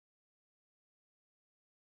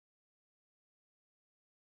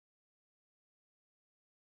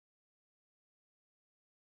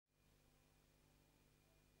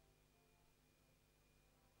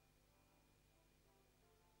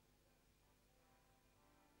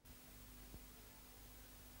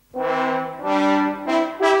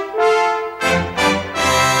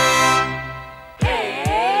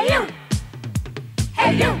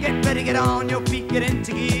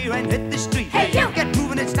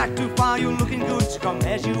not too far, you're looking good, so come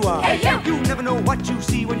as you are. Hey, you! You never know what you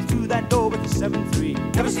see when you're through that door with the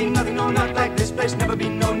 7-3. Never seen nothing, no, not like this place. Never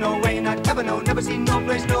been, no, no way, not ever, no. Never seen no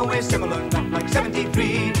place, no way similar, not like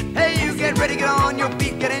 73. Hey, you get ready, get on your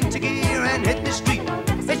feet, get into gear and hit the street.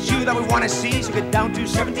 It's you that we want to see, so get down to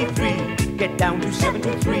 73. Get down to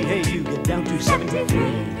 73, hey, you get down to 73.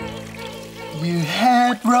 You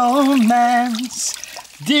had romance.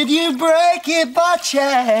 Did you break it by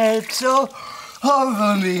chance or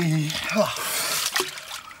over me? Oh.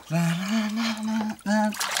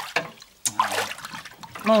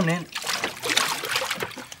 Morning.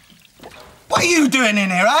 What are you doing in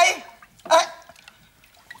here, eh?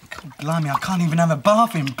 God, blimey, I can't even have a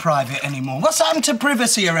bath in private anymore. What's happened to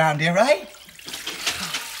privacy around here, eh?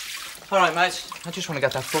 All right, mate. I just want to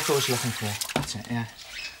get that photo I was looking for. That's it, yeah.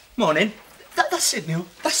 Morning. That's it, Neil.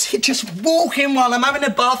 That's it. Just walking while I'm having a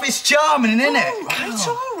bath. It's charming, isn't it? All right, it's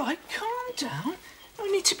all right. Calm down. No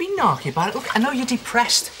need to be narky about it. Look, I know you're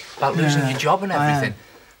depressed about losing your job and everything.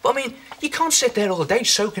 But, I mean, you can't sit there all day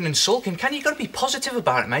soaking and sulking, can you? You've got to be positive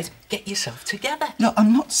about it, mate. Get yourself together. Look,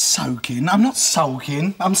 I'm not soaking. I'm not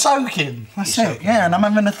sulking. I'm soaking. That's it. Yeah, and I'm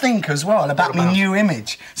having a think as well about my new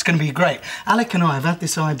image. It's going to be great. Alec and I have had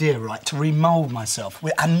this idea, right, to remould myself.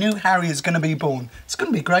 A new Harry is going to be born. It's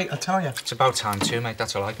going to be great, I tell you. It's about time too, mate.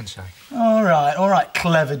 That's all I can say. All right,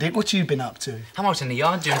 clever Dick. What you been up to? I'm out in the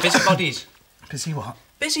yard doing busybodies. Busy what?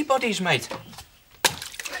 Busybodies, mate.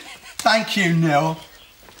 Thank you, Neil.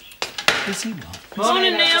 Busy what?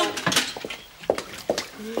 Morning, Neil.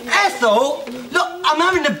 Ethel, look, I'm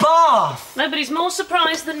having a bath. Nobody's more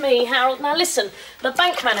surprised than me, Harold. Now listen, the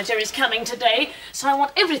bank manager is coming today, so I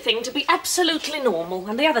want everything to be absolutely normal.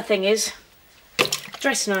 And the other thing is,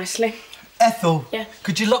 dress nicely. Ethel, yeah?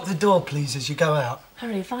 Could you lock the door, please, as you go out?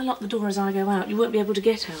 Harry, if I lock the door as I go out, you won't be able to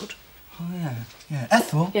get out. Oh, yeah.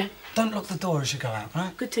 Ethel? Yeah? Don't lock the door as you go out,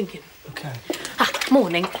 right? Good thinking. OK.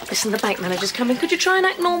 Morning. Listen, the bank manager's coming. Could you try and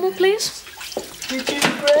act normal, please? Did you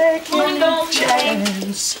break any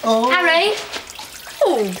chains? Oh. Harry?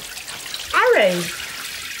 Oh, Harry.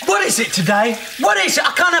 What is it today? What is it?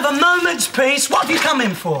 I can't have a moment's peace. What have you come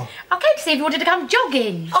in for? I came to see if you wanted to come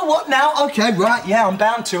jogging. Oh, what now? OK, right, yeah, I'm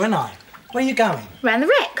bound to, ain't I? Where are you going? Round the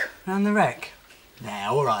wreck. Round the wreck?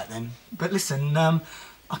 Yeah, all right then. But listen, I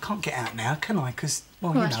can't get out now, can I? Because,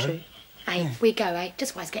 well, you know. That's true. Hey, we go, eh?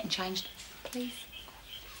 Just while it's getting changed, please.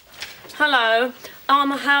 Hello,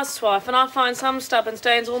 I'm a housewife and I find some stubborn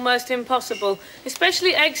stains almost impossible,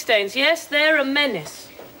 especially egg stains. Yes, they're a menace.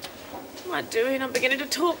 What am I doing? I'm beginning to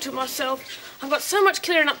talk to myself. I've got so much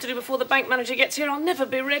clearing up to do before the bank manager gets here, I'll never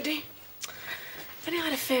be ready. If only I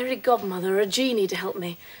had a fairy godmother or a genie to help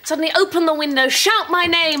me. Suddenly open the window, shout my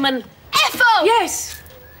name and... Ethel! Yes!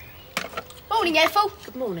 Morning, Ethel.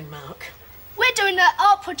 Good morning, Mark. We're doing an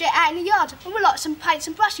art project out in the yard and we'd like some paints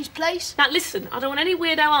and brushes, please. Now, listen, I don't want any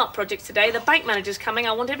weirdo art projects today. The bank manager's coming.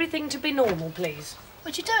 I want everything to be normal, please.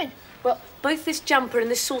 What you doing? Well, both this jumper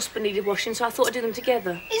and this saucepan needed washing, so I thought I'd do them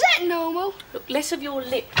together. Is that normal? Look, less of your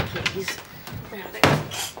lip, please. There, there.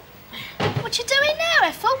 What you doing now,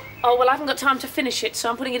 Ethel? Oh, well, I haven't got time to finish it, so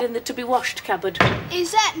I'm putting it in the to-be-washed cupboard.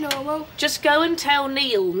 Is that normal? Just go and tell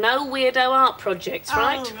Neil. No weirdo art projects,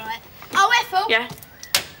 right? Oh, right. Oh, Ethel? Yeah?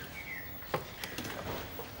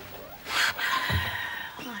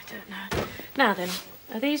 I don't know. Now then,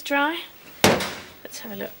 are these dry? Let's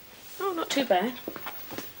have a look. Oh, not too bad.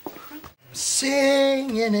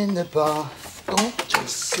 Singing in the bath, oh,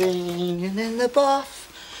 just singing in the bath.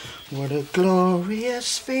 What a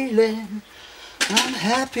glorious feeling. I'm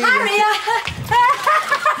happy. Harry!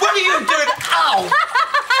 What are you doing? Ow!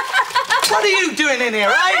 What are you doing in here,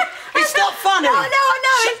 eh? It's not funny. No.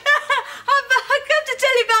 I've come to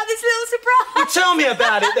tell you about this little surprise. Well, tell me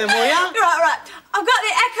about it then, will ya? Right. I've got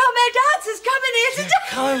the Echo Mare dancers coming here today.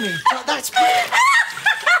 Echo me. That's brilliant.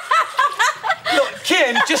 Look,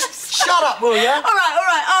 Kim, just shut up, will ya? All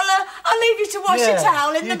right. I'll leave you to wash your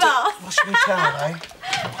towel in the bath. Wash my towel, eh?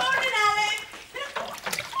 Morning, Alec.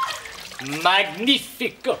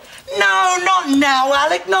 Magnifico. No, not now,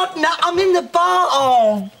 Alec, not now. I'm in the bar.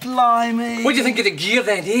 Oh, blimey. What do you think of the gear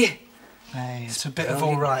then, eh? Hey, it's a bit of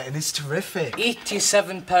all right, and it's terrific.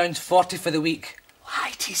 £87.40 for the week.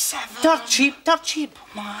 87? Dirt cheap.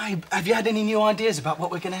 My, have you had any new ideas about what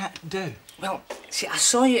we're going to have to do? Well, see, I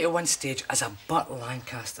saw you at one stage as a Burt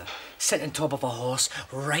Lancaster, sitting on top of a horse,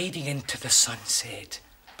 riding into the sunset.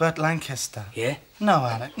 Burt Lancaster? Yeah? No,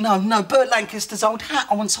 Alec. No, Burt Lancaster's old hat.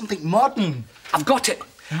 I want something modern. I've got it.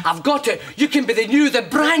 I've got it. You can be the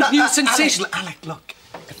brand new sensation. Alec, look.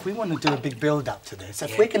 If we want to do a big build-up to this,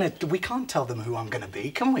 if we're going to... We can't tell them who I'm going to be,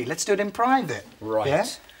 can we? Let's do it in private. Right. Yeah?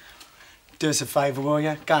 Do us a favour, will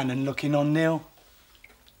you? Go in and look in on Neil.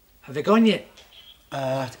 Have they gone yet?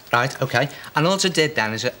 Right, OK. And all I did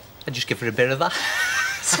then is I just give her a bit of that.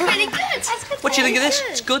 It's really good. That's good. What do you think of this?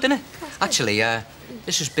 It's good, isn't it? Actually,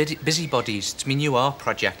 this is Busybodies. It's my new art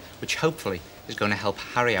project, which hopefully is going to help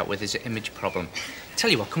Harry out with his image problem.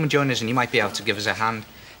 Tell you what, come and join us and you might be able to give us a hand.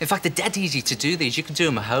 In fact, they're dead easy to do these. You can do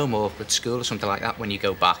them at home or at school or something like that when you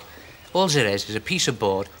go back. All it is a piece of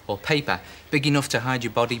board or paper big enough to hide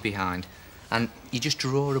your body behind. And you just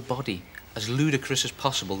draw a body as ludicrous as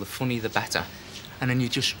possible, the funnier the better. And then you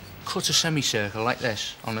just cut a semicircle like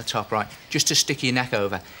this on the top, right, just to stick your neck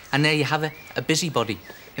over. And there you have a busybody.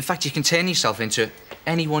 In fact, you can turn yourself into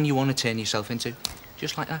anyone you want to turn yourself into,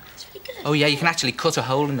 just like that. Oh, yeah, you can actually cut a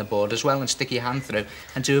hole in the board as well and stick your hand through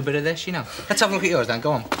and do a bit of this, you know. Let's have a look at yours, then.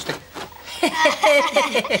 Go on, stick.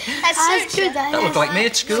 That's good, That looked like me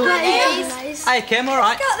at school. Hey, Kim, all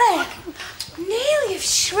right? Got there. Neil, you've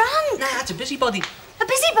shrunk. Nah, it's a busybody. A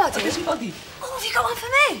busybody? A busybody. Oh, have you got one for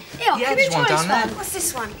me? Yeah, there's one down there. What's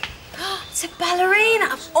this one? It's a ballerina.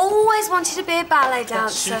 I've always wanted to be a ballet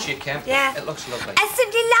dancer. That suits you, Kim. Yeah. It looks lovely. I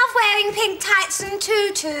simply love wearing pink tights and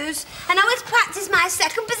tutus, and I always practice my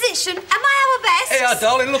second position and my hour best. Hey,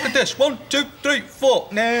 darling, look at this. 1, 2, 3, 4.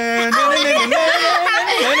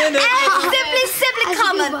 Simply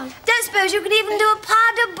common. Don't suppose you can even do a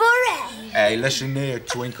pas de bourrée. Hey, listen here,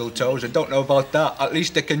 Twinkle Toes. I don't know about that. At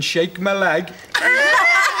least I can shake my leg.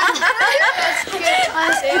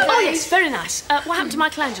 Oh, yes, very nice. What happened to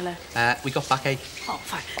Michelangelo? We got backache. Oh,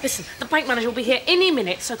 fine. Listen, the bank manager will be here any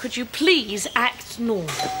minute, so could you please act normal?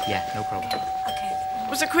 Yeah, no problem. It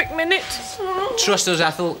was a quick minute. Trust us,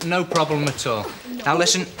 Ethel, no problem at all. Now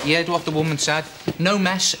listen, you heard what the woman said. No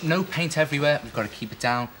mess, no paint everywhere. We've got to keep it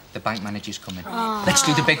down. The bank manager's coming. Let's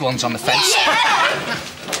do the big ones on the fence.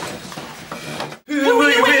 Who were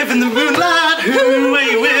you with in the moonlight? Who were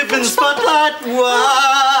you with in the spotlight?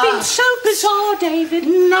 What? Been so bizarre, David.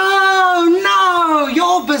 No,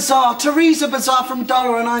 you're bizarre. Teresa Bizarre from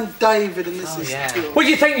Doyle and I'm David and this is... Yeah. What do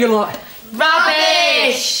you think, you lot?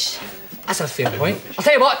 Rubbish! That's a fair point. I'll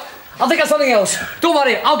tell you what, I'll think of something else. Don't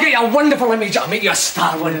worry, I'll get you a wonderful image. I'll make you a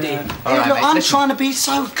star one day. All right, look, mate, I'm listen. trying to be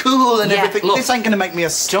so cool and everything. look, this ain't going to make me a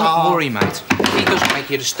star. Don't worry, mate. If he doesn't make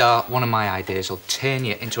you a star, one of my ideas will turn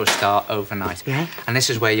you into a star overnight. Yeah? And this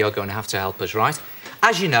is where you're going to have to help us, right?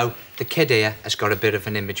 As you know, the kid here has got a bit of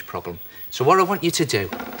an image problem. So what I want you to do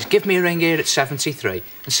is give me a ring here at 73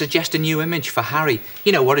 and suggest a new image for Harry.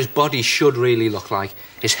 You know, what his body should really look like.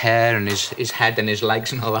 His hair and his head and his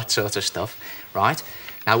legs and all that sort of stuff, right?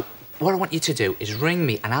 Now, what I want you to do is ring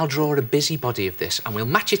me and I'll draw a busybody of this and we'll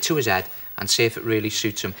match it to his head and see if it really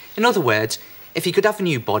suits him. In other words, if he could have a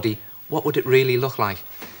new body, what would it really look like?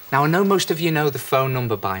 Now, I know most of you know the phone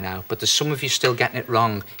number by now, but there's some of you still getting it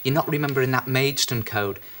wrong. You're not remembering that Maidstone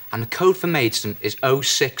code. And the code for Maidstone is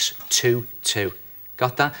 0622.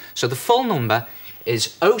 Got that? So the full number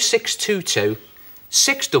is 0622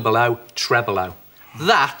 600 000.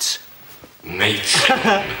 That...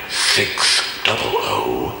 Maidstone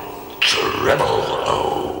 600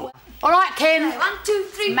 000. All right, Kim. 1, 2,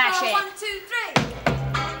 3, Mash 4, it. 1, 2, 3.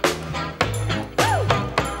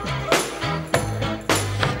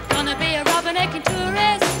 Gonna be a rubbernecking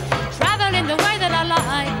tourist, travelling the way that I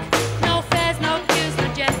like. No fares, no queues, no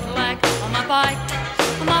jet lag. On my bike,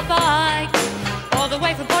 all the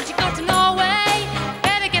way from Portugal to Norway.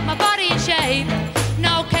 Better get my body in shape.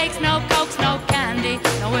 No cakes, no cokes, no candy,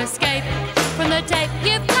 no escape from the tape.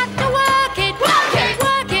 You've got to work it, work it,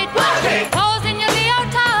 work it, work it. Pose in your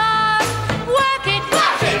leotard, work it,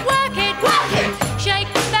 work it, work it, work it.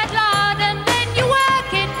 Shake that lard and then you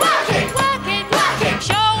work it, work it, work it, work it.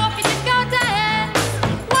 Show off your disco dance,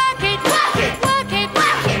 work it, work it, work it,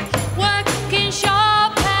 work it. Work in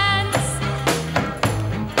short pants.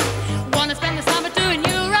 Wanna spend the summer doing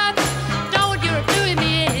Europe,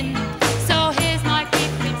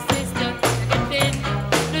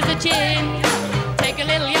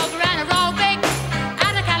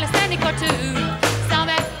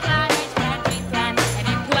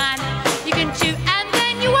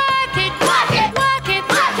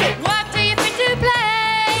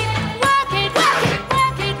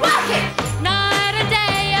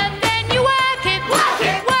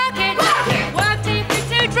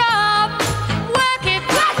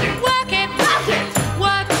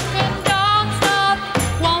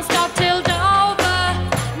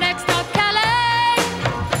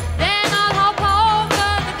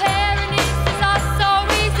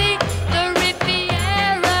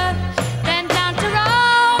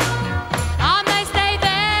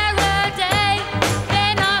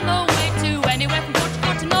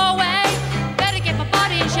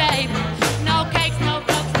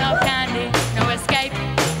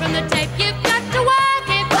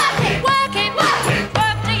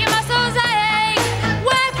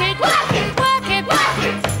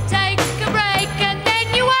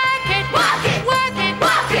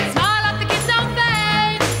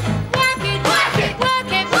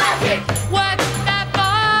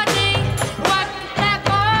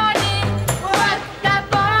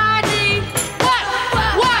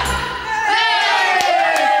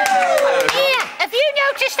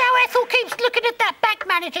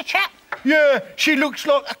 She looks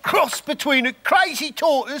like a cross between a crazy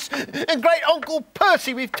tortoise and Great Uncle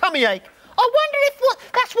Percy with tummy ache. I wonder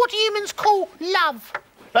if that's what humans call love.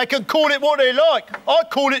 They can call it what they like. I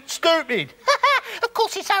call it stupid. Of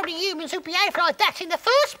course, it's only humans who behave like that in the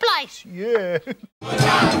first place. Yeah.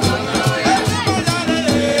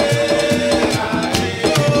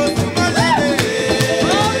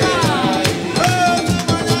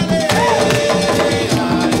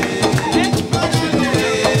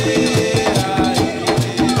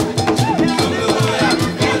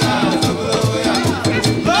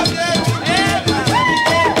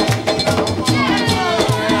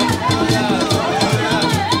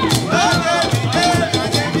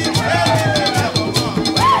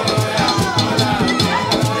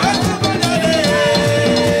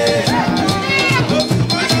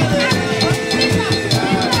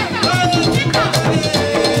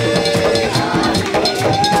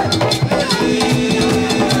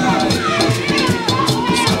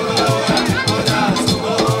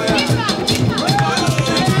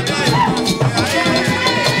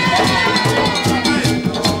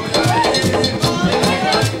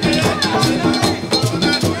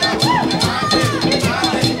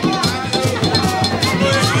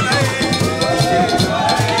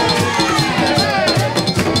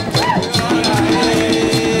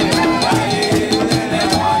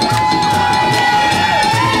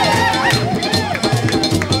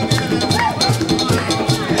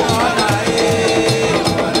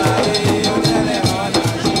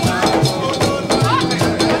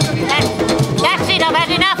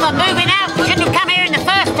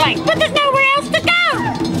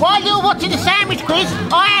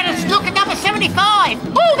 I had a look at number 75.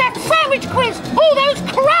 Oh, that sandwich quiz. Oh, those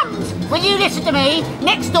crumbs. Will you listen to me?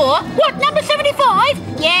 Next door. What, number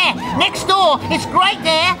 75? Yeah, next door. It's great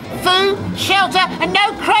there. Food, shelter, and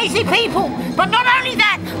no crazy people. But not only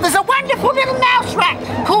that, there's a wonderful little mouse rat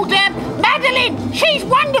called Madeline. She's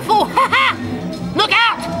wonderful. Look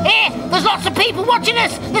out! Here, there's lots of people watching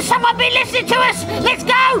us. There's someone been listening to us. Let's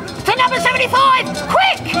go to number 75.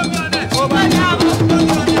 Quick!